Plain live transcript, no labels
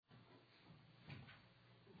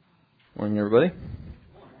Morning, everybody.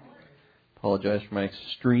 Apologize for my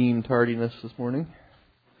extreme tardiness this morning.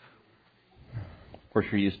 Of course,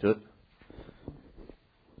 you're used to it.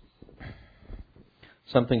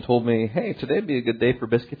 Something told me, hey, today'd be a good day for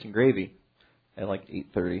biscuits and gravy at like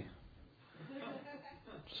 8:30.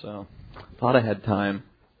 So, thought I had time.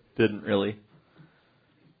 Didn't really.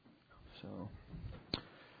 So,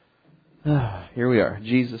 here we are.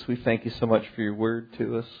 Jesus, we thank you so much for your word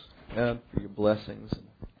to us, God, for your blessings, and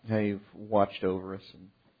how you've watched over us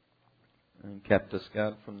and kept us,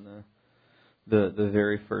 God, from the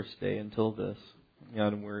very first day until this.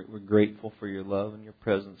 God, and we're grateful for your love and your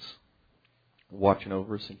presence watching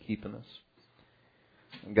over us and keeping us.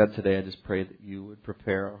 And God, today I just pray that you would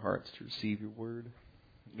prepare our hearts to receive your word.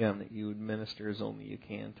 God, that you would minister as only you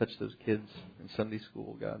can. Touch those kids in Sunday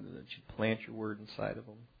school, God, and that you'd plant your word inside of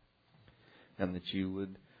them. And that you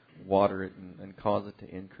would water it and cause it to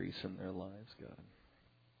increase in their lives, God.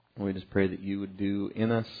 And we just pray that you would do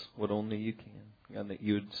in us what only you can. God, that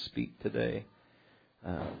you would speak today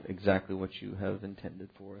exactly what you have intended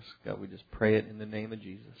for us. God, we just pray it in the name of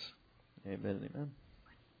Jesus. Amen and amen.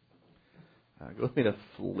 Go with me to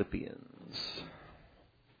Philippians.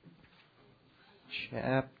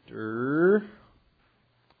 Chapter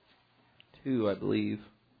 2, I believe.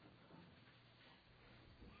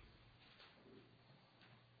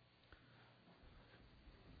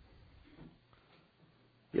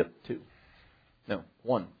 Yep, 2. No,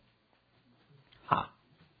 1. Ha.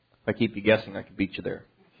 If I keep you guessing, I could beat you there.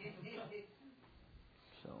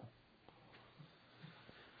 So,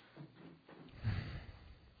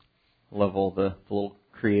 love all the little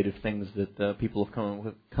creative things that people have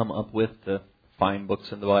come up with to find books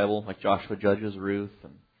in the Bible, like Joshua Judges, Ruth,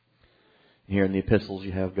 and here in the epistles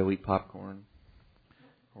you have Go Eat Popcorn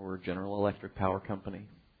or General Electric Power Company.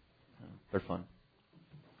 They're fun.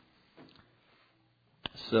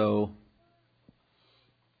 So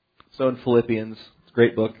in Philippians, it's a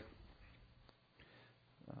great book.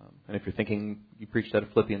 And if you're thinking you preached out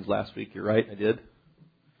of Philippians last week, you're right, I did.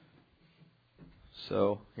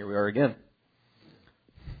 So here we are again.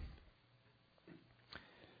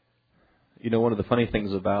 You know, one of the funny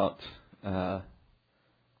things about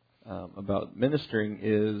ministering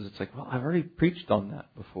is it's like, well, I've already preached on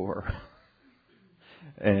that before,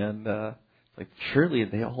 and it's like surely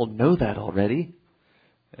they all know that already.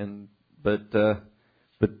 But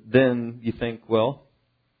then you think, well,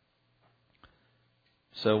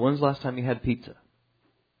 so when's the last time you had pizza?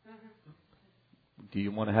 Do you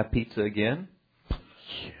want to have pizza again?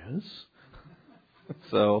 Yes.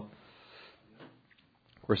 So,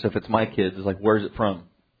 of course, if it's my kids, it's like, where's it from?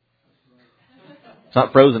 It's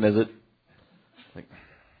not frozen, is it? Like,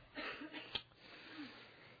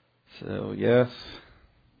 so, yes,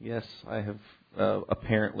 I have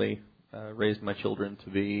apparently raised my children to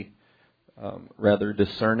be rather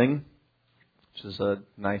discerning, which is a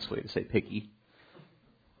nice way to say picky.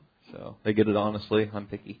 So they get it honestly. I'm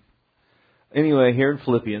picky. Anyway, here in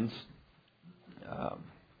Philippians,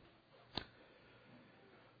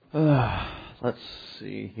 let's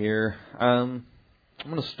see here. I'm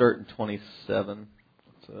going to start in 27.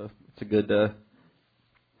 It's a good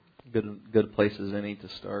place as any to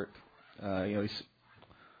start. Of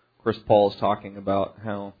course, Paul is talking about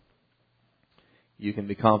how you can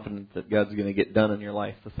be confident that God's going to get done in your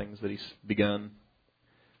life the things that He's begun.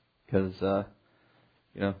 Because,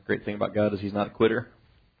 great thing about God is He's not a quitter.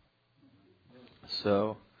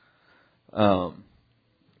 So, and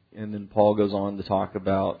then Paul goes on to talk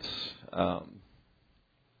about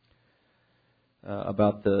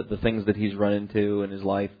the things that he's run into in his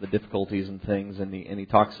life, the difficulties and things, and he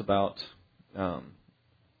talks about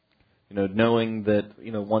knowing that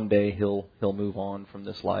one day he'll move on from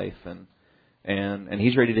this life and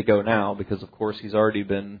he's ready to go now because of course he's already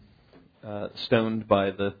been stoned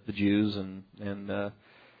by the Jews and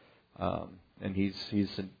he's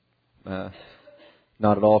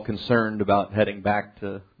not at all concerned about heading back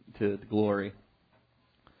to glory.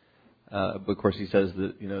 But of course he says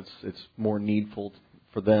that it's more needful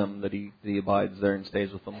for them that he abides there and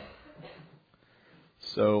stays with them.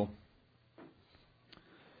 So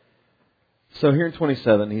here in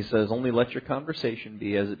 27 he says, only let your conversation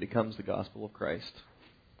be as it becomes the gospel of Christ,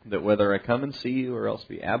 that whether I come and see you or else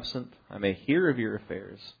be absent, I may hear of your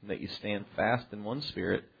affairs, and that you stand fast in one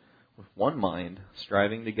spirit, with one mind,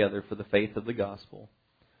 striving together for the faith of the gospel,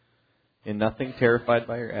 in nothing terrified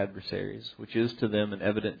by your adversaries, which is to them an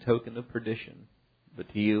evident token of perdition, but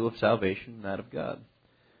to you of salvation and that of God.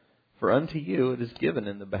 For unto you it is given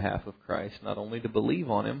in the behalf of Christ not only to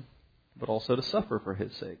believe on Him, but also to suffer for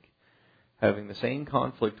His sake, having the same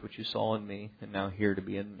conflict which you saw in me, and now hear to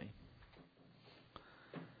be in me.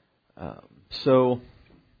 So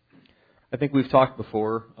I think we've talked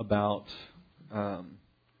before about how,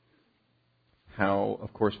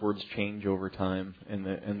 of course, words change over time,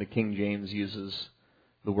 and the King James uses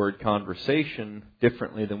the word conversation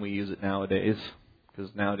differently than we use it nowadays,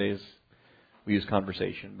 because nowadays we use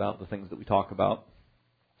conversation about the things that we talk about,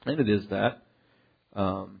 and it is that.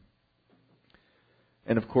 And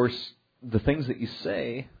of course, the things that you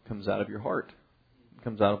say comes out of your heart,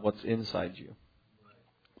 comes out of what's inside you.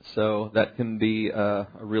 So that can be a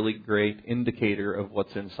really great indicator of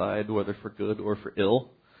what's inside, whether for good or for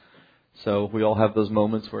ill. So we all have those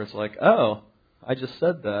moments where it's like, oh, I just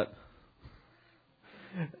said that.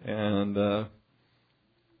 And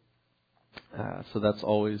so that's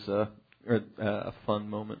always a fun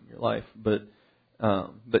moment in your life. But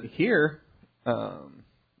here, and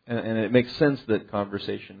it makes sense that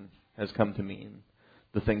conversation has come to mean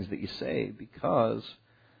the things that you say, because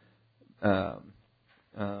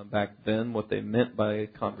back then what they meant by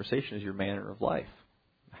conversation is your manner of life,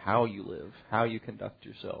 how you live, how you conduct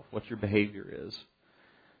yourself, what your behavior is.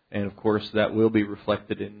 And of course that will be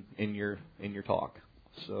reflected in your talk.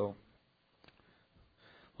 So,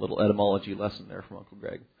 little etymology lesson there from Uncle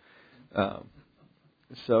Greg.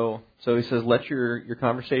 So he says, let your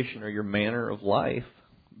conversation or your manner of life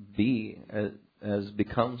be as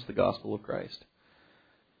becomes the gospel of Christ.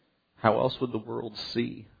 How else would the world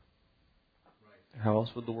see? How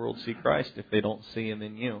else would the world see Christ if they don't see Him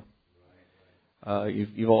in you?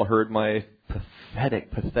 You've all heard my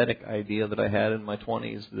pathetic idea that I had in my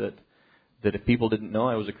 20s that if people didn't know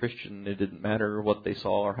I was a Christian, it didn't matter what they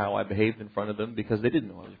saw or how I behaved in front of them, because they didn't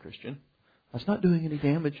know I was a Christian. That's not doing any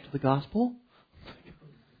damage to the gospel.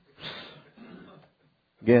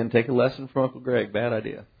 Again, take a lesson from Uncle Greg. Bad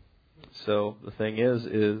idea. So the thing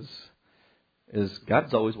is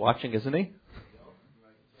God's always watching, isn't He?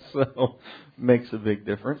 So makes a big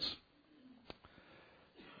difference.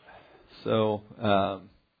 So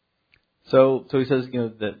he says,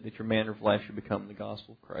 that your manner of life should become the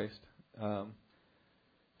gospel of Christ. And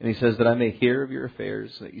he says that I may hear of your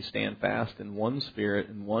affairs, that you stand fast in one spirit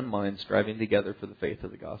and one mind, striving together for the faith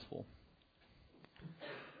of the gospel.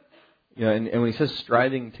 And when he says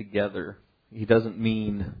striving together, he doesn't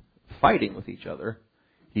mean fighting with each other.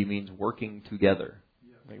 He means working together,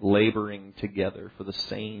 like laboring together for the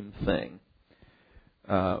same thing.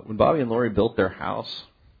 When Bobby and Lori built their house,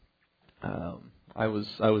 I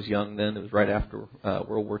was young then. It was right after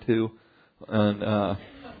World War II, and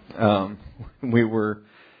we were,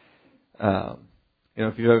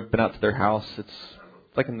 if you've ever been out to their house, it's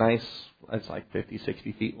like it's like 50,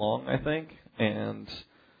 60 feet long, I think, and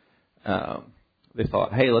they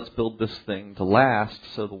thought, hey, let's build this thing to last.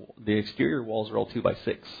 So the exterior walls are all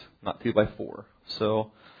 2x6, not 2x4.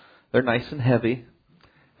 So they're nice and heavy,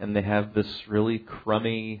 and they have this really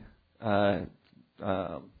crummy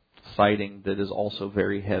siding that is also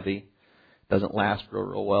very heavy. Doesn't last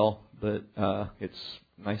real well, but it's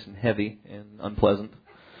nice and heavy and unpleasant.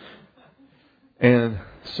 And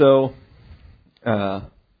so,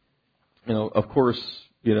 of course,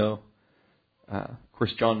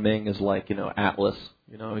 John Ming is like, Atlas.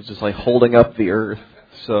 He's just like holding up the earth.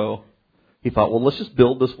 So he thought, well, let's just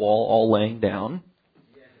build this wall all laying down,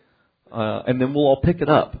 and then we'll all pick it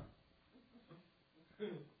up.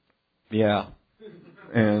 Yeah.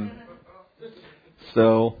 And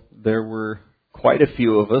so there were quite a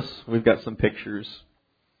few of us. We've got some pictures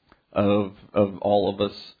of all of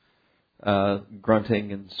us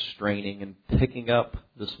grunting and straining and picking up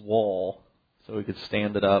this wall so we could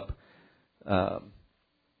stand it up.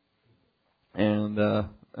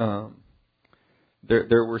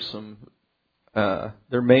 There were some.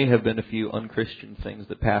 There may have been a few unchristian things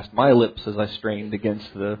that passed my lips as I strained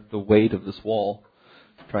against the weight of this wall,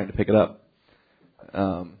 trying to pick it up.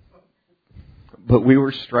 But we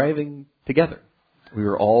were striving together. We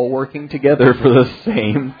were all working together for the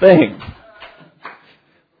same thing.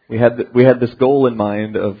 We had this goal in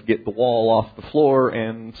mind of get the wall off the floor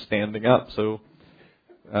and standing up, so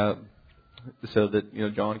that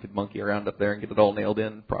John could monkey around up there and get it all nailed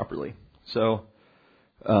in properly. So,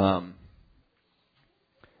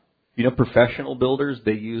 professional builders,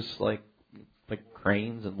 they use like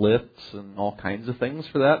cranes and lifts and all kinds of things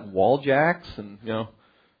for that, and wall jacks and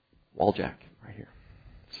wall jack right here.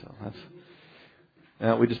 So that's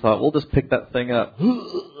we just thought we'll just pick that thing up.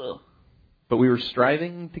 But we were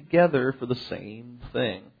striving together for the same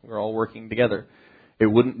thing. We were all working together. It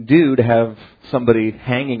wouldn't do to have somebody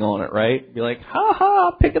hanging on it, right? Be like, ha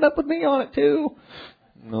ha, pick it up with me on it too.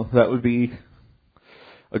 No, that would be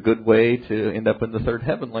a good way to end up in the third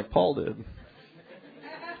heaven like Paul did.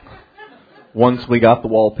 Once we got the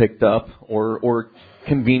wall picked up, or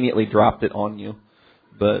conveniently dropped it on you.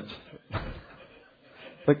 But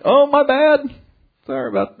like, oh, my bad.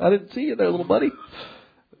 Sorry I didn't see you there, little buddy.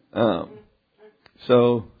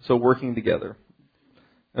 So working together.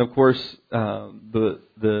 And of course,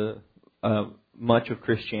 much of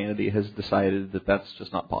Christianity has decided that that's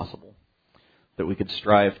just not possible. That we could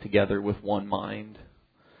strive together with one mind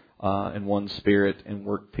and one spirit and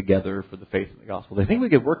work together for the faith of the gospel. They think we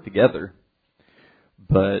could work together,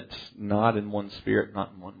 but not in one spirit,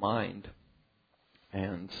 not in one mind.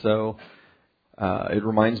 And so it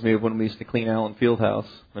reminds me of when we used to clean Allen Fieldhouse.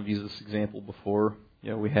 I've used this example before.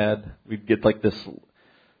 We'd get like this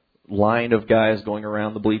line of guys going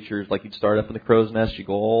around the bleachers. Like you'd start up in the crow's nest, you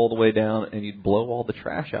go all the way down, and you'd blow all the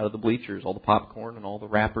trash out of the bleachers, all the popcorn and all the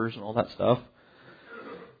wrappers and all that stuff.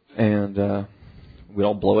 And we'd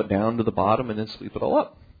all blow it down to the bottom and then sweep it all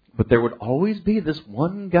up. But there would always be this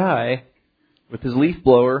one guy with his leaf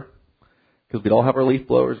blower, because we'd all have our leaf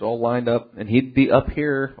blowers all lined up, and he'd be up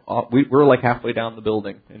here. We're like halfway down the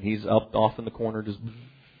building, and he's up off in the corner just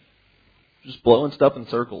blowing stuff in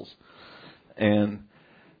circles. And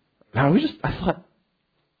I thought,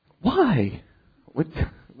 why?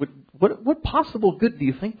 What possible good do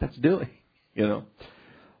you think that's doing?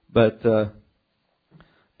 But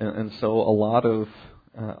and so a lot of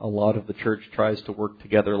the church tries to work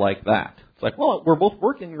together like that. It's like, well, we're both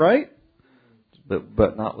working, right?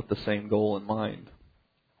 But not with the same goal in mind.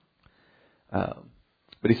 But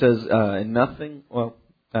he says, nothing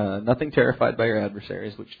terrified by your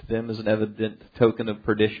adversaries, which to them is an evident token of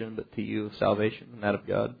perdition, but to you of salvation and that of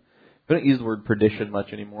God. We don't use the word perdition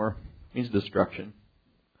much anymore. It means destruction.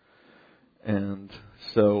 And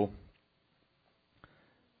so,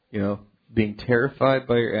 being terrified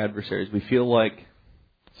by your adversaries, we feel like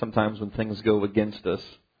sometimes when things go against us,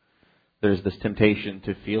 there's this temptation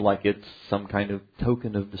to feel like it's some kind of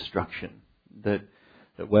token of destruction. That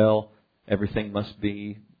everything must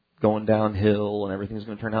be going downhill and everything's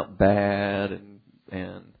going to turn out bad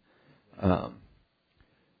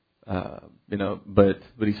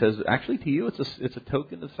but he says actually to you it's a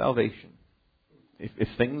token of salvation. If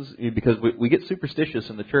things, because we get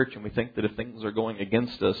superstitious in the church and we think that if things are going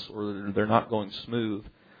against us or they're not going smooth,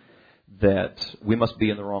 that we must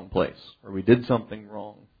be in the wrong place or we did something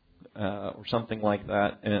wrong or something like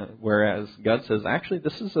that. Whereas God says actually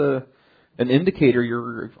this is an indicator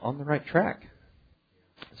you're on the right track.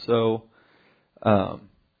 So,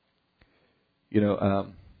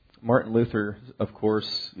 Martin Luther, of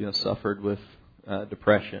course, suffered with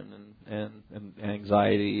depression and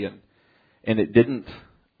anxiety, and it didn't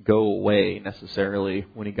go away necessarily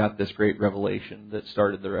when he got this great revelation that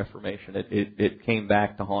started the Reformation. It came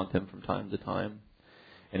back to haunt him from time to time,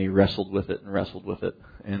 and he wrestled with it,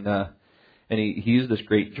 and he used this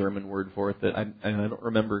great German word for it that I don't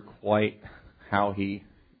remember quite how they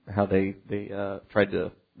tried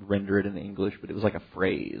to render it in English, but it was like a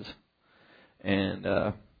phrase, and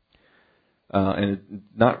it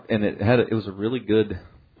was a really good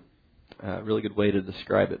way to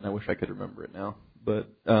describe it, and I wish I could remember it now. But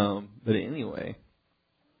anyway,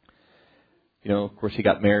 of course, he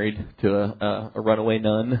got married to a runaway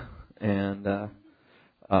nun, and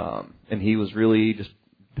he was really just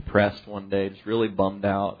depressed one day, just really bummed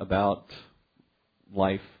out about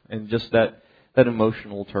life, and just that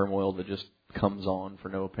emotional turmoil that just comes on for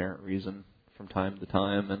no apparent reason from time to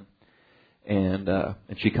time, and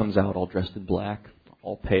she comes out all dressed in black,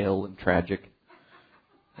 all pale and tragic,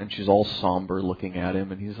 and she's all somber looking at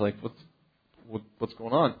him, and he's like, what's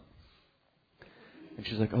going on? And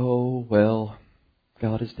she's like, oh, well,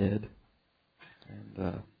 God is dead,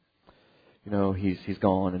 and he's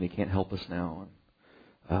gone, and he can't help us now,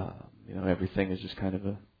 and everything is just kind of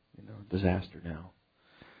a disaster now.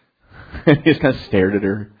 He just kind of stared at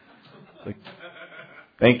her, like,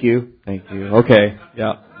 thank you, okay,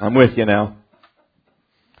 yeah, I'm with you now.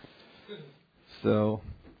 So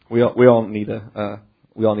we all need a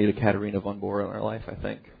Katerina von Bora in our life, I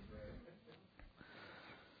think.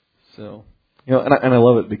 So and I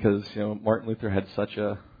love it because Martin Luther had such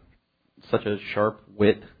a sharp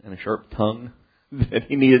wit and a sharp tongue that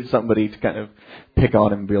he needed somebody to kind of pick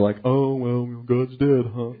on him and be like, oh well, God's dead,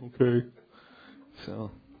 huh? Okay.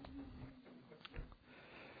 So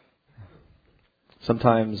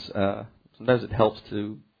sometimes it helps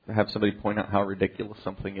to have somebody point out how ridiculous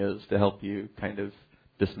something is to help you kind of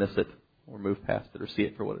dismiss it or move past it or see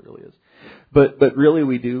it for what it really is. But really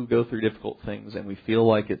we do go through difficult things and we feel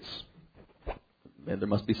like there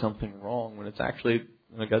must be something wrong when it's actually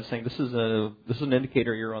God's saying this is an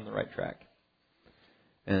indicator you're on the right track.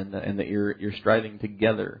 And that you're striving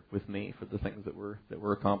together with me for the things that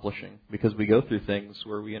we're accomplishing, because we go through things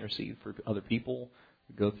where we intercede for other people,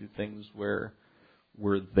 We go through things where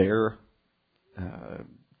we're there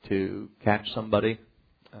to catch somebody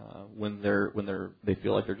when they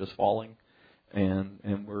feel like they're just falling,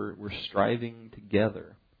 and we're striving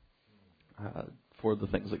together for the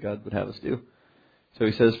things that God would have us do. So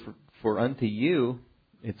he says, for unto you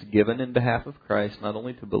it's given in behalf of Christ not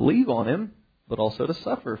only to believe on Him, but also to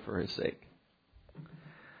suffer for His sake.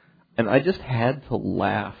 And I just had to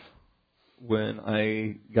laugh when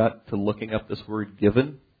I got to looking up this word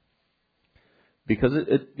given, because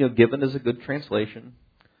it given is a good translation,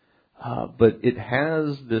 but it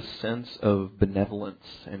has this sense of benevolence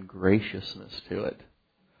and graciousness to it.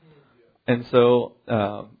 And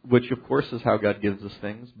so, which of course is how God gives us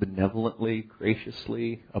things, benevolently,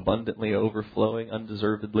 graciously, abundantly, overflowing,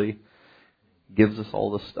 undeservedly, gives us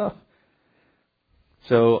all this stuff.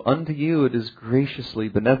 So, unto you it is graciously,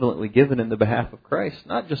 benevolently given in the behalf of Christ,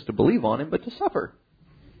 not just to believe on Him, but to suffer.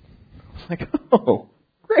 It's like, oh,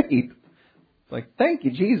 great. It's like, thank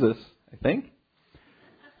you, Jesus, I think.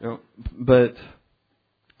 But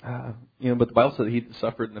the Bible says that he that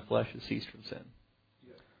suffered in the flesh has ceased from sin.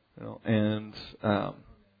 And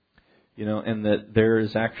that there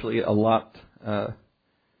is actually a lot. I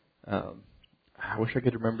wish I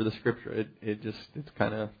could remember the scripture. It's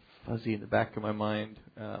kind of fuzzy in the back of my mind.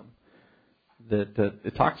 That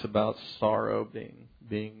it talks about sorrow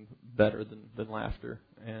being better than laughter,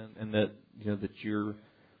 and that that you're.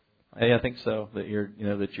 I think so. That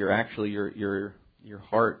you're actually your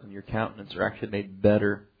heart and your countenance are actually made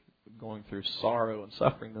better going through sorrow and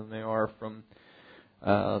suffering than they are from.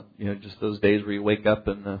 Just those days where you wake up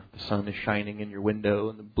and the sun is shining in your window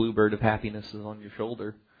and the bluebird of happiness is on your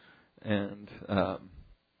shoulder, and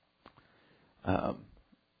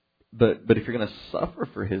but if you're going to suffer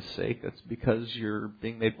for His sake, that's because you're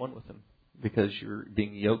being made one with Him, because you're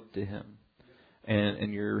being yoked to Him,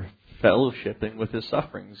 and you're fellowshipping with His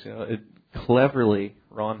sufferings. Cleverly,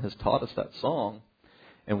 Ron has taught us that song,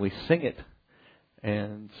 and we sing it.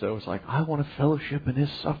 And so it's like, I want to fellowship in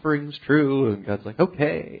His sufferings, true. And God's like,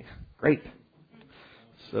 okay, great.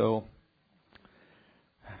 So,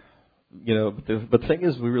 but the thing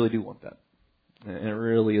is, we really do want that. And it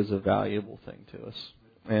really is a valuable thing to us.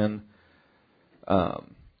 And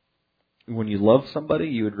when you love somebody,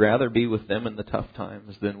 you would rather be with them in the tough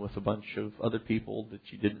times than with a bunch of other people that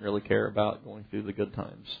you didn't really care about going through the good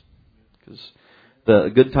times. Because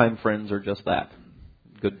the good time friends are just that.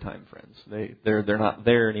 Good time friends. They're not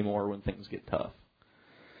there anymore when things get tough.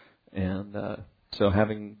 And so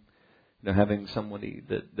having somebody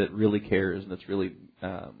that really cares and that's really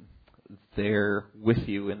there with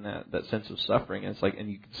you in that sense of suffering, and it's like,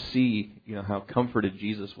 and you can see how comforted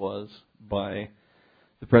Jesus was by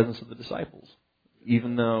the presence of the disciples,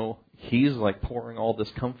 even though He's like pouring all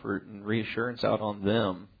this comfort and reassurance out on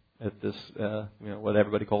them at this what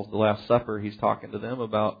everybody calls the Last Supper. He's talking to them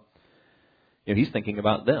about. He's thinking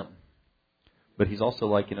about them. But He's also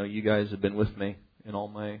like, you guys have been with me in all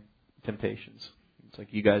my temptations. It's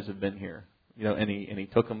like, you guys have been here. And he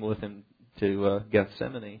took them with Him to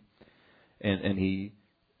Gethsemane. And he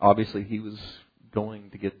was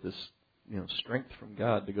going to get this, strength from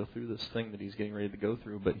God to go through this thing that He's getting ready to go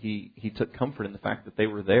through. But he took comfort in the fact that they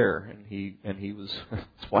were there. And he was,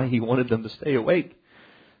 that's why He wanted them to stay awake.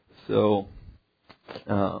 So,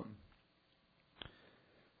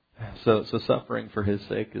 So suffering for His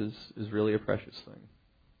sake is really a precious thing.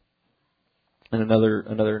 And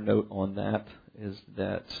another note on that is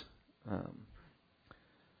that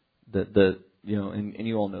and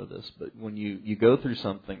you all know this, but when you go through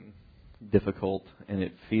something difficult and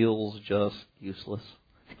it feels just useless,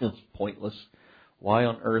 feels pointless, why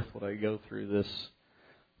on earth would I go through this?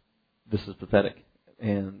 This is pathetic.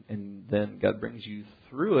 And then God brings you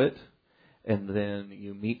through it, and then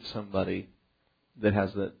you meet somebody that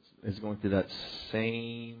is going through that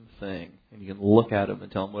same thing, and you can look at them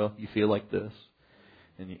and tell them, well, you feel like this,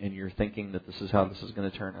 and you're thinking that this is how this is going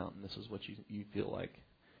to turn out, and this is what you feel like,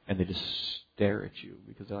 and they just stare at you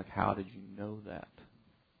because they're like, how did you know that?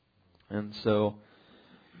 And so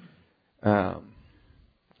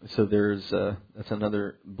there's that's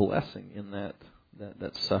another blessing in that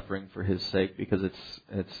suffering for His sake, because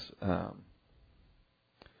it's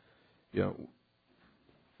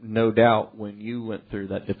no doubt when you went through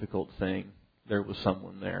that difficult thing, there was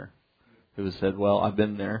someone there who said, well, I've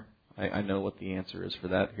been there. I know what the answer is for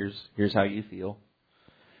that. Here's how you feel.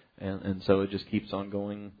 And so it just keeps on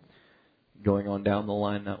going on down the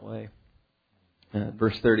line that way.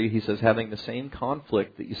 Verse 30, he says, having the same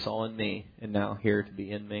conflict that you saw in me, and now here to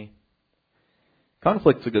be in me.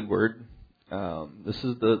 Conflict's a good word. This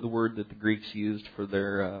is the word that the Greeks used for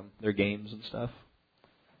their games and stuff.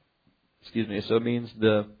 Excuse me. So it means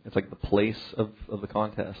it's like the place of the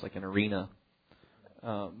contest, like an arena.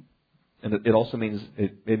 And it also means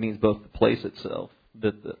it means both the place itself,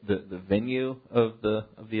 the venue of the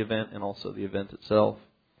event, and also the event itself.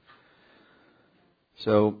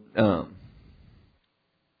 So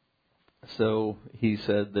so he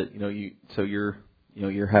said that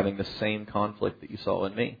you're having the same conflict that you saw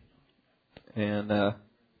in me, and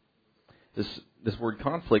this word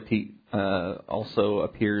conflict also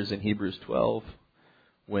appears in Hebrews 12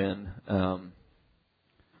 when.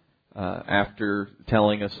 After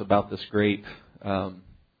telling us about this great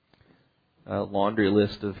laundry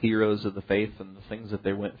list of heroes of the faith and the things that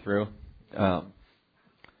they went through,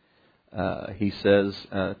 he says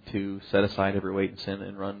to set aside every weight and sin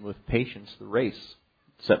and run with patience the race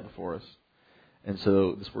set before us. And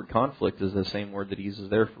so this word conflict is the same word that he uses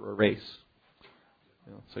there for a race.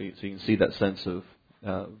 So you can see that sense of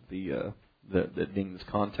the being this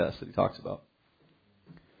contest that he talks about.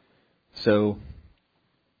 So.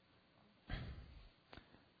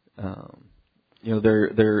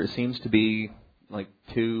 There seems to be like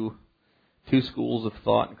two schools of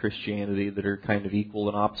thought in Christianity that are kind of equal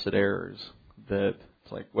and opposite errors. That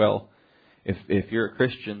it's like, well, if you're a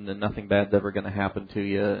Christian, then nothing bad's ever going to happen to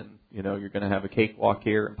you, and you're going to have a cakewalk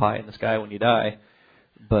here and pie in the sky when you die.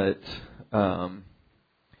 But you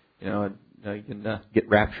can get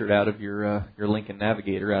raptured out of your Lincoln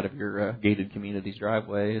Navigator out of your gated community's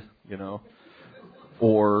driveway,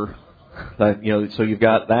 or. So you've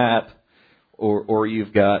got that, or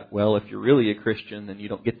you've got, well, if you're really a Christian, then you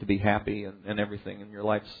don't get to be happy, and everything, and your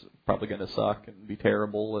life's probably going to suck and be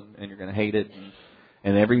terrible, and you're going to hate it,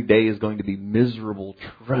 and every day is going to be miserable,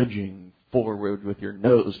 trudging forward with your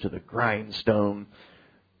nose to the grindstone,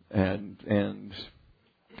 and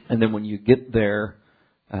then when you get there,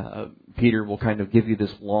 Peter will kind of give you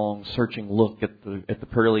this long, searching look at the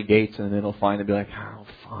pearly gates, and then he'll finally be like, "Oh,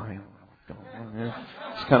 fine."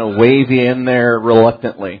 Just kind of wave you in there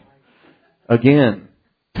reluctantly. Again,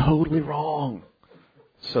 totally wrong.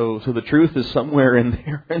 So the truth is somewhere in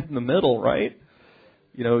there in the middle, right?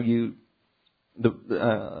 In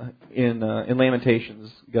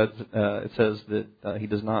Lamentations, God it says that He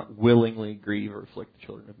does not willingly grieve or afflict the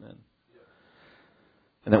children of men,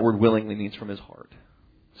 and that word willingly means from His heart.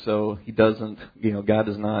 So He doesn't, God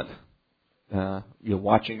is not,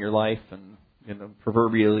 watching your life and.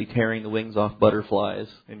 Proverbially tearing the wings off butterflies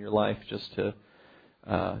in your life just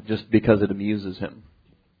because it amuses Him.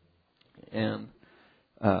 And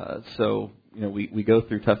so we go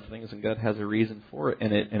through tough things, and God has a reason for it,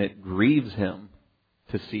 and it grieves Him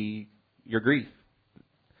to see your grief.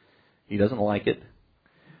 He doesn't like it,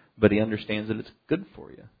 but He understands that it's good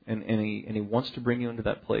for you, and He wants to bring you into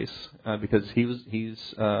that place because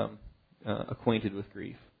He's acquainted with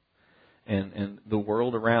grief. And the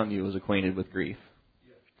world around you is acquainted with grief.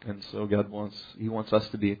 And so God wants us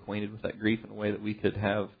to be acquainted with that grief in a way that we could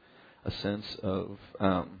have a sense of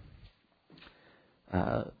not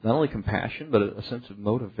only compassion, but a sense of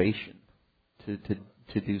motivation to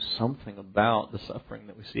do something about the suffering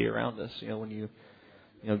that we see around us. When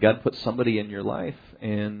God puts somebody in your life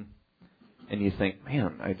and you think,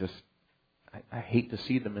 man, I hate to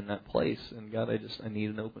see them in that place, and God, I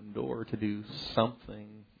need an open door to do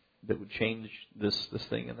something that would change this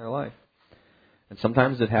thing in their life. And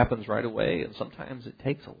sometimes it happens right away, and sometimes it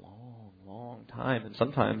takes a long, long time. And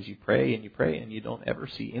sometimes you pray and you don't ever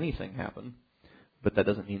see anything happen. But that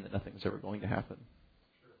doesn't mean that nothing's ever going to happen.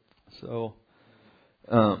 So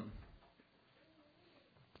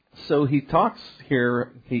he talks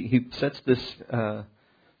here, he sets this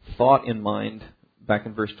thought in mind back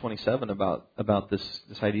in verse 27 about this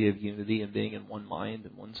idea of unity and being in one mind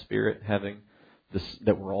and one spirit, having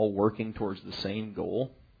that we're all working towards the same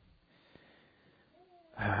goal.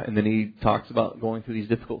 And then he talks about going through these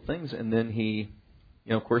difficult things, and then he,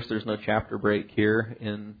 of course, there's no chapter break here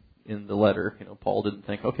in the letter. Paul didn't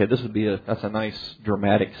think, okay, that's a nice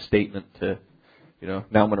dramatic statement to, now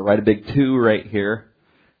I'm going to write a big 2 right here,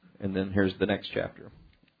 and then here's the next chapter.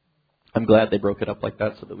 I'm glad they broke it up like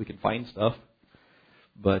that so that we can find stuff.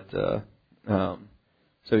 But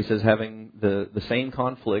so he says, having the same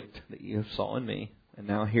conflict that you saw in me, and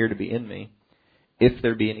now here to be in me, if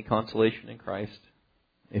there be any consolation in Christ,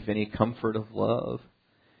 if any comfort of love,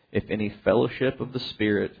 if any fellowship of the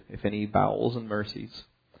Spirit, if any bowels and mercies,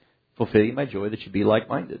 fulfill ye my joy that you be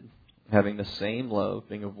like-minded, having the same love,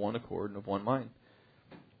 being of one accord and of one mind.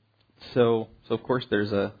 So of course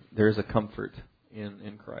there's a comfort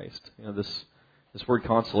in Christ. This word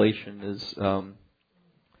consolation is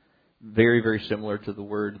very, very similar to the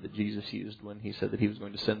word that Jesus used when He said that He was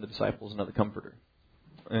going to send the disciples another comforter.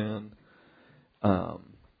 And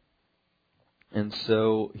And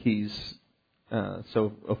so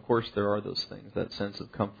so of course there are those things, that sense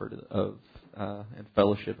of comfort of and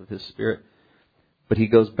fellowship of His Spirit. But he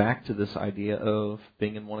goes back to this idea of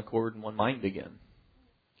being in one accord and one mind again.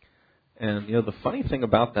 And the funny thing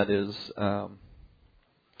about that is,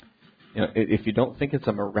 if you don't think it's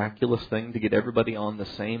a miraculous thing to get everybody on the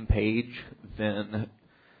same page, then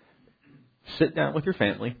sit down with your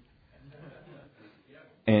family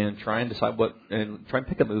and try and decide try and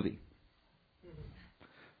pick a movie.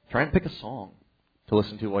 Try and pick a song to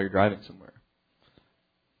listen to while you're driving somewhere.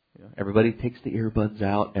 Everybody takes the earbuds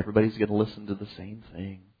out. Everybody's going to listen to the same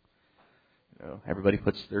thing. Everybody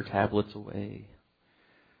puts their tablets away.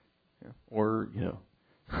 Or,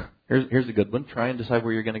 here's a good one. Try and decide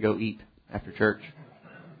where you're going to go eat after church.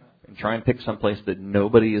 And try and pick someplace that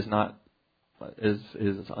nobody is unhappy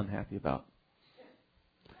about.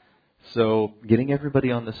 So getting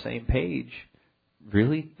everybody on the same page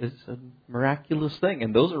really is a miraculous thing.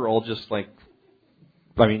 And those are all just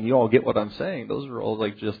you all get what I'm saying. Those are all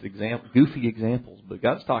just goofy examples. But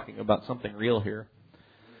God's talking about something real here.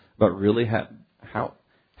 About really how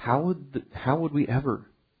would we ever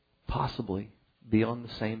possibly be on the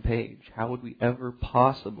same page? How would we ever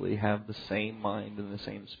possibly have the same mind and the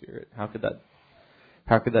same spirit? How could that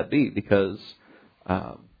be? Because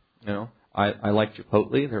I like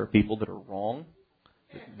Chipotle. There are people that are wrong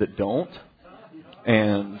that don't,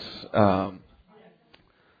 and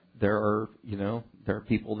there are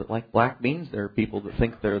people that like black beans. There are people that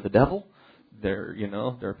think they're the devil. There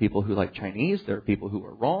are people who like Chinese. There are people who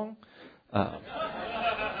are wrong.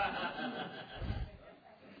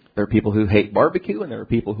 There are people who hate barbecue, and there are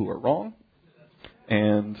people who are wrong.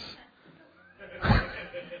 And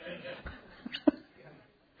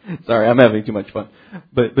sorry, I'm having too much fun.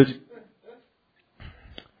 But that's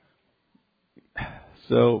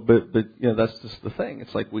just the thing.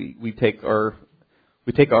 It's like we take our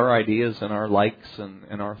ideas and our likes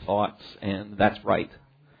and our thoughts, and that's right.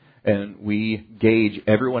 And we gauge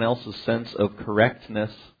everyone else's sense of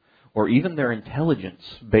correctness or even their intelligence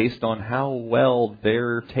based on how well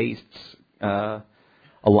their tastes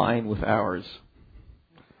align with ours.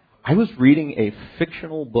 I was reading a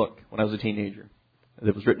fictional book when I was a teenager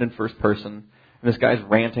that was written in first person, and this guy's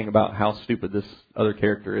ranting about how stupid this other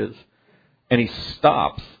character is. And he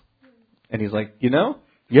stops, and he's like, you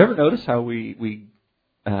ever notice how we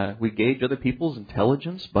gauge other people's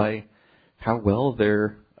intelligence by how well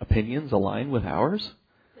their opinions align with ours?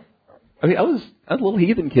 I mean, I was a little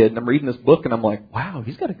heathen kid, and I'm reading this book, and I'm like, wow,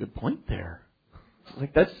 he's got a good point there.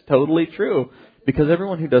 That's totally true, because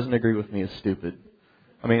everyone who doesn't agree with me is stupid.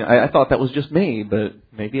 I mean, I thought that was just me, but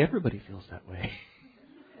maybe everybody feels that way.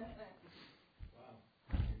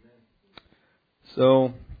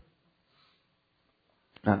 So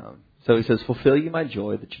he says, fulfill ye my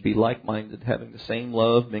joy, that you be like-minded, having the same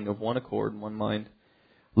love, being of one accord and one mind.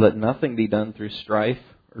 Let nothing be done through strife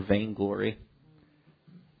or vainglory.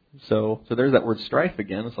 So there's that word strife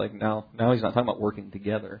again. It's like now he's not talking about working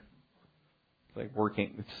together. It's like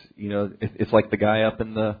working. It's like the guy up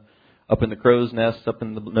in the crow's nest, up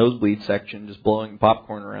in the nosebleed section, just blowing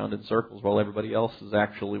popcorn around in circles while everybody else is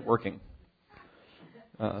actually working.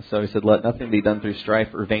 So he said, let nothing be done through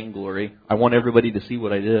strife or vainglory. I want everybody to see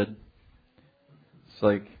what I did. It's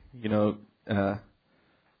like,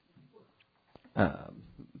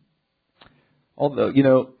 although, I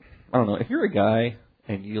don't know, if you're a guy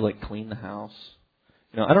and you clean the house,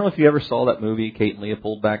 I don't know if you ever saw that movie, Kate and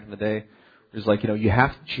Leopold, back in the day. It's like,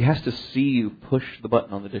 she has to see you push the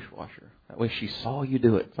button on the dishwasher. That way she saw you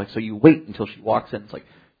do it. It's like, so you wait until she walks in. It's like,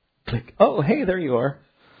 click, oh, hey, there you are.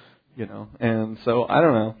 And so I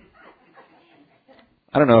don't know.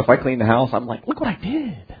 If I clean the house, I'm like, look what I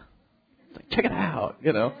did. It's like, check it out,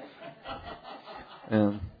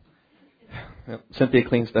 And Cynthia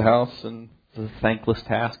cleans the house, and it's a thankless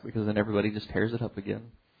task because then everybody just tears it up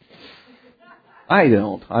again. I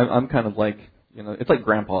don't. I'm kind of like, it's like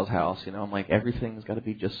Grandpa's house. I'm like, everything's got to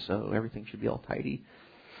be just so. Everything should be all tidy.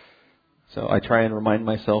 So I try and remind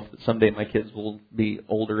myself that someday my kids will be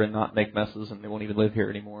older and not make messes, and they won't even live here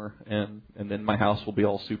anymore. And then my house will be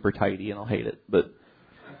all super tidy, and I'll hate it. But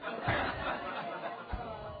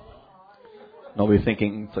I'll be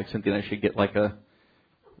thinking, it's like Cynthia and I should get an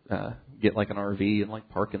RV and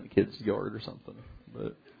park in the kids' yard or something.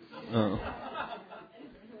 But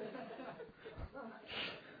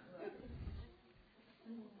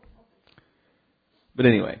But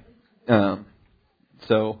anyway.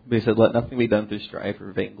 So they said, let nothing be done through strife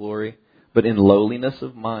or vainglory, but in lowliness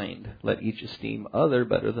of mind, let each esteem other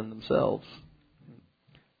better than themselves.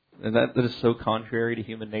 And that is so contrary to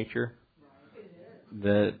human nature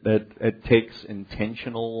that it takes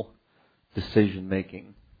intentional decision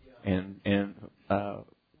making and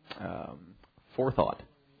forethought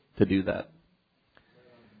to do that.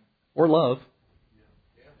 Or love.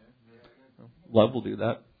 Love will do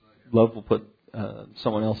that. Love will put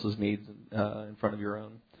someone else's needs in front of your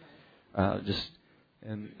own.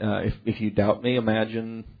 If you doubt me,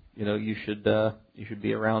 imagine you should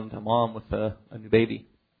be around a mom with a new baby.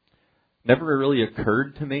 Never really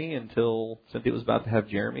occurred to me until Cynthia was about to have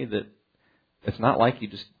Jeremy that it's not like you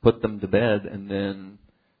just put them to bed and then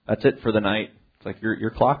that's it for the night. It's like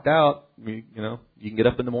you're clocked out. You can get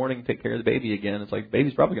up in the morning and take care of the baby again. It's like the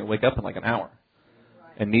baby's probably going to wake up in like an hour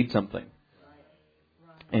and need something.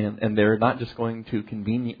 And they're not just going to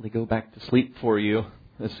conveniently go back to sleep for you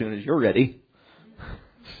as soon as you're ready.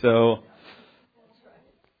 So,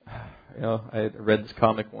 I read this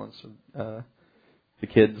comic once. The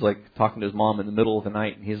kid's like talking to his mom in the middle of the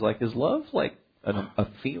night, and he's like, "Is love like a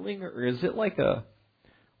feeling, or is it like a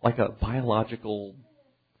biological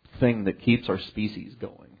thing that keeps our species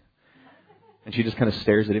going?" And she just kind of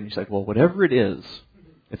stares at him. And she's like, "Well, whatever it is,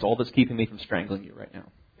 it's all that's keeping me from strangling you right now."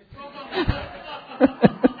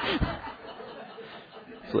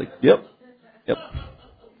 It's like, yep.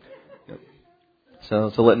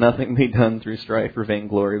 So let nothing be done through strife or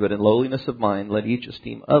vainglory, but in lowliness of mind, let each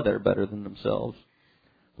esteem other better than themselves.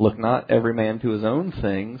 Look not every man to his own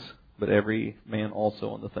things, but every man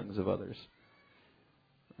also on the things of others.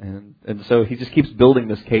 And so he just keeps building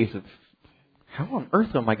this case of, how on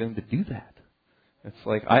earth am I going to do that? It's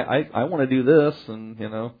like, I want to do this, and,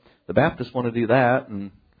 the Baptists want to do that,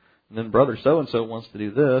 and then brother so-and-so wants to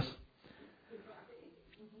do this.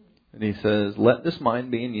 And he says, let this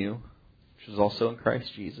mind be in you, which is also in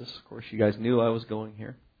Christ Jesus. Of course, you guys knew I was going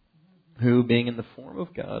here. Who, being in the form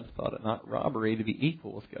of God, thought it not robbery to be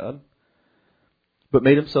equal with God, but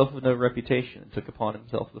made himself of no reputation, and took upon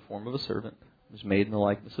himself the form of a servant, was made in the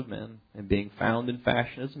likeness of men, and being found in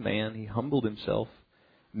fashion as a man, he humbled himself,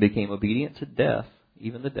 and became obedient to death,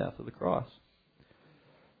 even the death of the cross.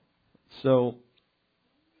 So,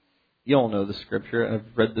 you all know the scripture.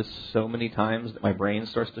 I've read this so many times that my brain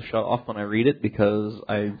starts to shut off when I read it because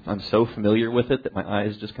I'm so familiar with it that my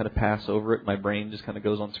eyes just kind of pass over it. My brain just kind of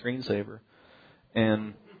goes on screensaver.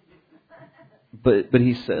 But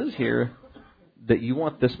he says here that you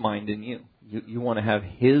want this mind in you. You want to have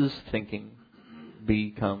his thinking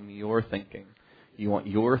become your thinking. You want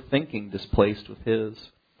your thinking displaced with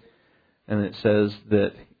his. And it says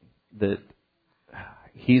that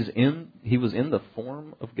he was in the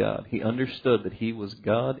form of God. He understood that he was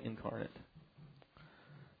God incarnate,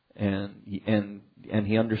 and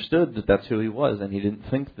he understood that that's who he was, and he didn't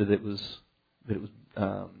think that it was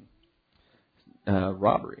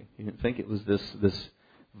robbery. He didn't think it was this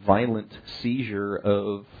violent seizure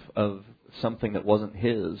of something that wasn't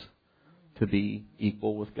his to be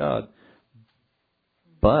equal with God.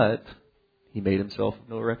 But he made himself of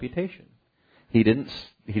no reputation. He didn't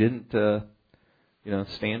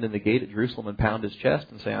stand in the gate at Jerusalem and pound his chest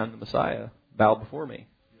and say, I'm the Messiah, bow before me.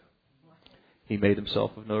 He made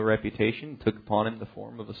himself of no reputation, took upon him the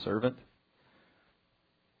form of a servant.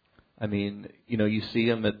 I mean, you see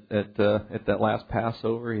him at that last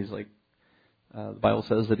Passover. He's like, the Bible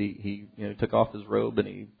says that he took off his robe and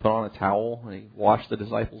he put on a towel and he washed the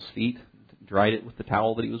disciples' feet, dried it with the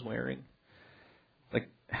towel that he was wearing. Like,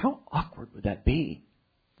 how awkward would that be?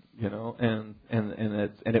 And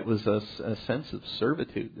it was a sense of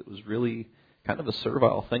servitude that was really kind of a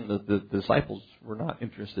servile thing that the disciples were not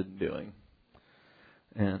interested in doing,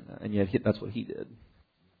 and yet that's what he did.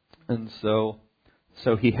 And so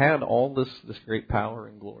he had all this great power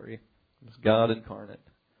and glory, this God incarnate,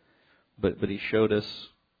 but he showed us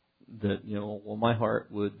that my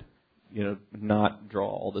heart would not draw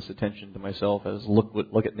all this attention to myself as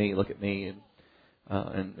look at me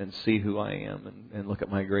and see who I am and look at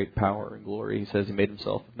my great power and glory. He says he made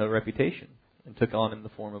himself of no reputation and took on him the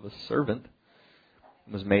form of a servant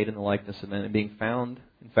and was made in the likeness of men and being found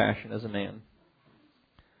in fashion as a man.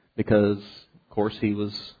 Because, of course, he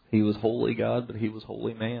was holy God, but he was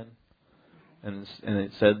holy man. And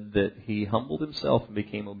it said that he humbled himself and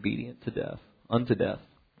became obedient to death, unto death,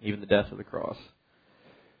 even the death of the cross.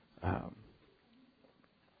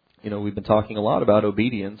 We've been talking a lot about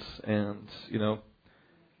obedience, and,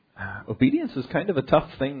 obedience is kind of a tough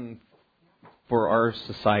thing for our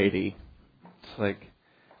society. It's like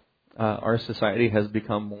our society has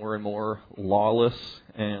become more and more lawless,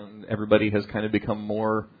 and everybody has kind of become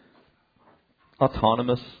more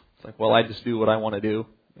autonomous. It's like, well, I just do what I want to do,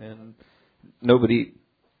 and nobody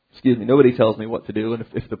tells me what to do. And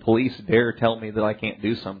if the police dare tell me that I can't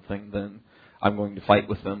do something, then I'm going to fight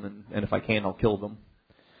with them, and if I can, I'll kill them.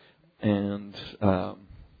 And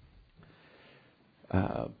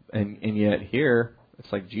And yet here,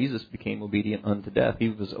 it's like Jesus became obedient unto death.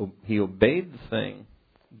 He obeyed the thing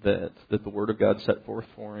that the Word of God set forth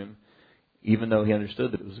for him, even though he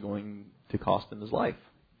understood that it was going to cost him his life.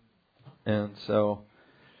 And so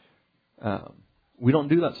we don't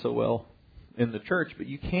do that so well in the church, but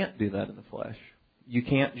you can't do that in the flesh. You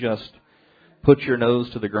can't just put your nose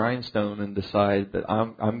to the grindstone and decide that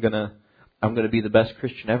I'm gonna be the best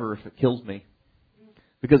Christian ever if it kills me,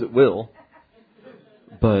 because it will.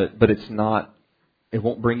 But it's not. It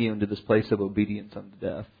won't bring you into this place of obedience unto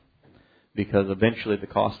death, because eventually the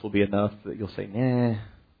cost will be enough that you'll say, nah,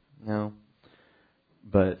 no.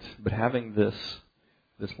 But having this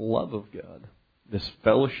love of God, this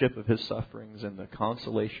fellowship of His sufferings and the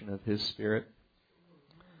consolation of His Spirit,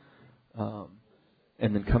 and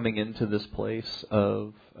then coming into this place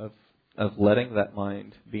of letting that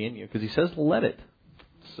mind be in you, because He says let it,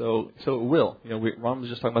 so it will. Ron was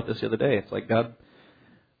just talking about this the other day. It's like God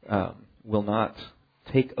will not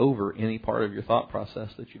take over any part of your thought process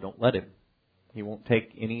that you don't let Him. He won't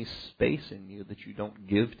take any space in you that you don't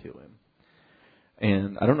give to Him.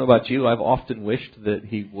 And I don't know about you, I've often wished that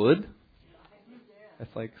He would.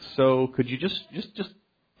 It's like, so could you just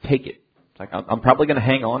take it? It's like, I'm probably going to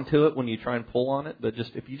hang on to it when you try and pull on it, but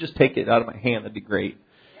if you just take it out of my hand, that'd be great.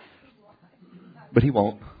 But He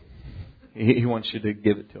won't. He wants you to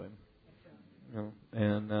give it to Him,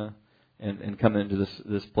 and come into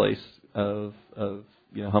this place of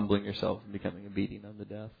humbling yourself and becoming obedient unto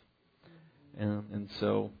death. And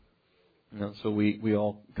so we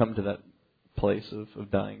all come to that place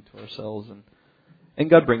of dying to ourselves, and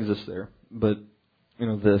God brings us there. But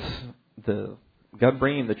the God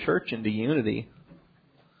bringing the church into unity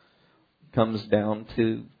comes down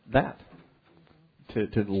to that,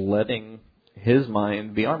 to letting His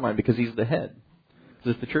mind be our mind, because He's the head.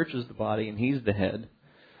 Because if the church is the body and He's the head,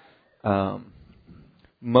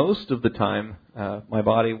 most of the time my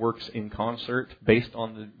body works in concert based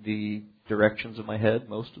on the directions of my head.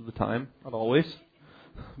 Most of the time, not always,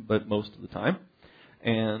 but most of the time.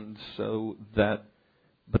 And so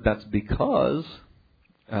that's because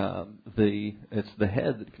it's the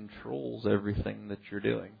head that controls everything that you're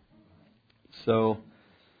doing. So,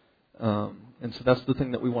 and so that's the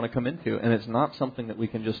thing that we want to come into, and it's not something that we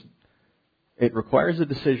can just. It requires a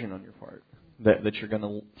decision on your part that you're going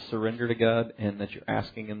to surrender to God and that you're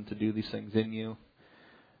asking Him to do these things in you.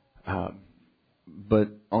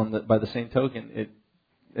 But by the same token,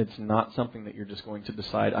 it's not something that you're just going to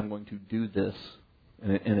decide, I'm going to do this,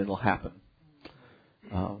 and it'll happen.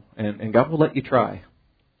 And God will let you try.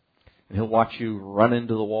 And He'll watch you run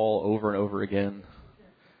into the wall over and over again,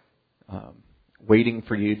 waiting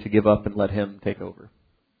for you to give up and let Him take over.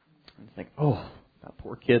 And think, oh, that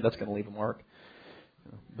poor kid, that's going to leave a mark.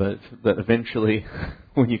 But eventually,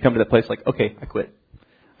 when you come to that place, like, okay, I quit.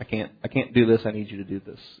 I can't do this. I need you to do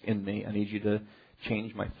this in me. I need you to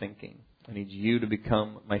change my thinking. I need you to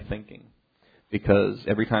become my thinking. Because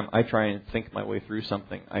every time I try and think my way through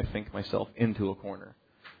something, I think myself into a corner.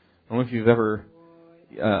 I don't know if you've ever,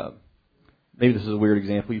 maybe this is a weird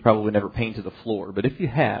example, you probably never painted a floor, but if you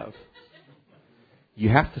have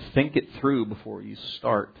to think it through before you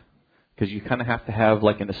start. Because you kind of have to have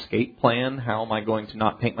like an escape plan. How am I going to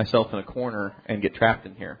not paint myself in a corner and get trapped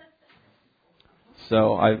in here?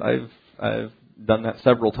 So I've done that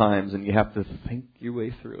several times, and you have to think your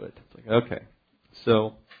way through it. It's like, okay.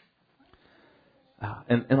 So,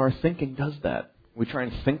 and our thinking does that. We try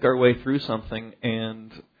and think our way through something,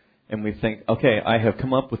 and we think, okay, I have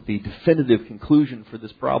come up with the definitive conclusion for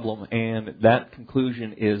this problem, and that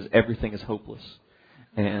conclusion is everything is hopeless.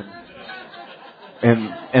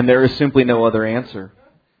 And there is simply no other answer.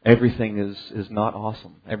 Everything is not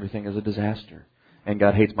awesome. Everything is a disaster. And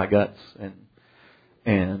God hates my guts.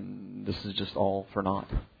 And this is just all for naught.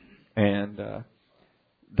 And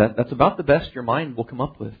that's about the best your mind will come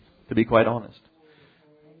up with, to be quite honest.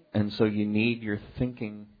 And so you need your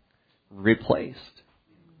thinking replaced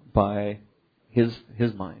by His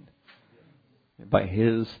mind, by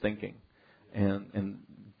His thinking. And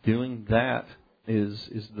doing that is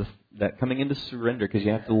that coming into surrender, because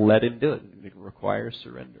you have to let Him do it. It requires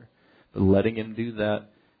surrender. But letting Him do that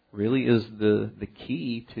really is the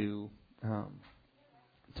key to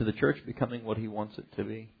the church becoming what He wants it to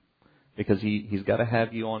be. Because He's got to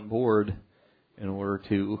have you on board in order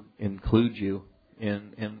to include you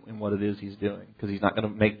in what it is He's doing. Because He's not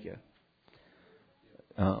going to make you.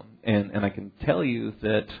 And I can tell you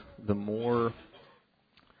that the more,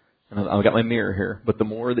 and I've got my mirror here, but the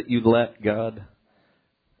more that you let God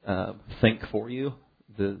think for you,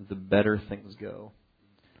 the better things go.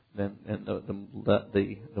 And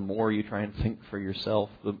the more you try and think for yourself,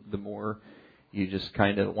 the more you just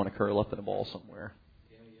kind of want to curl up in a ball somewhere.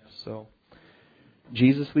 So,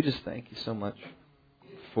 Jesus, we just thank you so much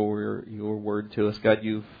for your word to us. God,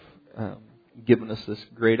 you've given us this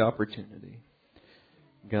great opportunity,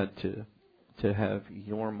 God, to have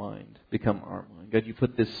your mind become our mind. God, you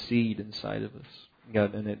put this seed inside of us,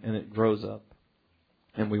 God, and it grows up.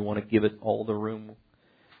 And we want to give it all the room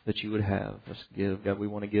that you would have us give. God, we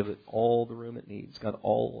want to give it all the room it needs. God,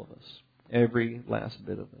 all of us, every last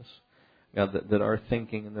bit of us. God, that our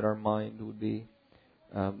thinking and that our mind would be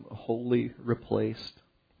wholly replaced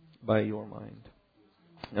by your mind.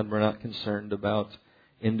 And we're not concerned about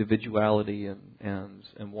individuality and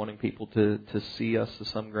wanting people to see us as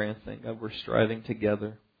some grand thing. God, we're striving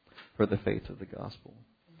together for the faith of the gospel.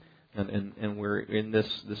 And we're in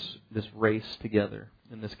this race together,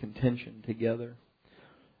 in this contention together.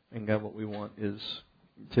 And God, what we want is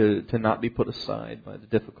to not be put aside by the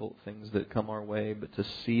difficult things that come our way, but to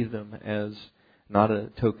see them as not a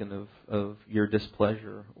token of your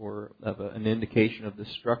displeasure or of an indication of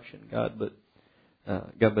destruction, God, but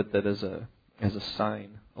that as a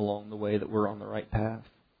sign along the way that we're on the right path.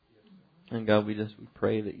 And God, we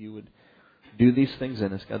pray that you would do these things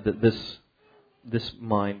in us, God, that this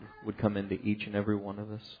mind would come into each and every one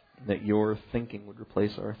of us, that your thinking would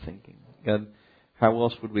replace our thinking. God, how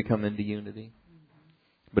else would we come into unity?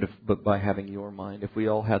 But by having your mind. If we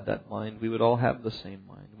all had that mind, we would all have the same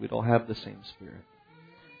mind. We'd all have the same spirit.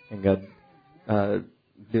 And God,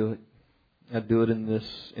 do it. God, do it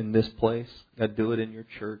in this place. God, do it in your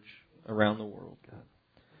church around the world,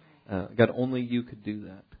 God. God, only you could do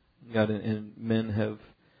that. God, and men have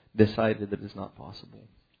decided that it's not possible.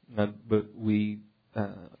 God, but we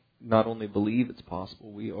not only believe it's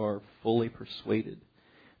possible, we are fully persuaded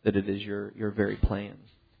that it is your very plan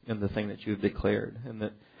and the thing that you have declared, and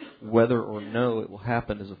that whether or no it will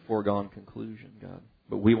happen is a foregone conclusion, God.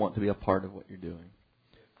 But we want to be a part of what you're doing.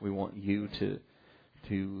 We want you to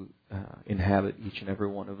inhabit each and every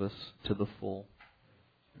one of us to the full,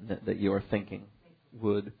 that your thinking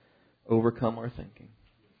would overcome our thinking.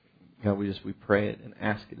 God, we pray it and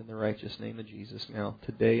ask it in the righteous name of Jesus. Now,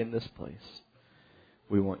 today in this place,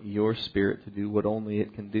 we want your Spirit to do what only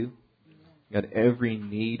it can do. God, every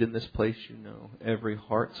need in this place you know. Every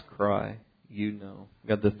heart's cry you know.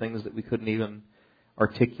 God, the things that we couldn't even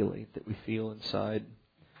articulate that we feel inside,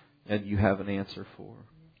 and you have an answer for.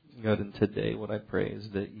 God, and today what I pray is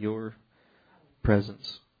that your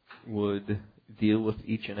presence would deal with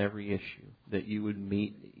each and every issue, that you would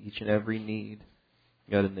meet each and every need,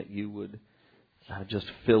 God, and that you would just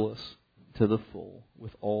fill us to the full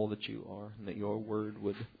with all that you are, and that your word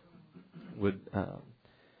would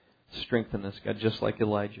strengthen us, God, just like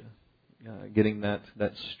Elijah, getting that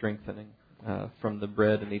strengthening from the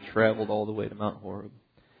bread, and he traveled all the way to Mount Horeb.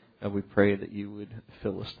 God, we pray that you would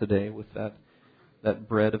fill us today with that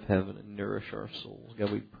bread of heaven and nourish our souls.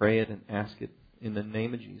 God, we pray it and ask it in the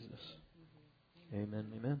name of Jesus. Amen.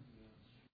 Amen.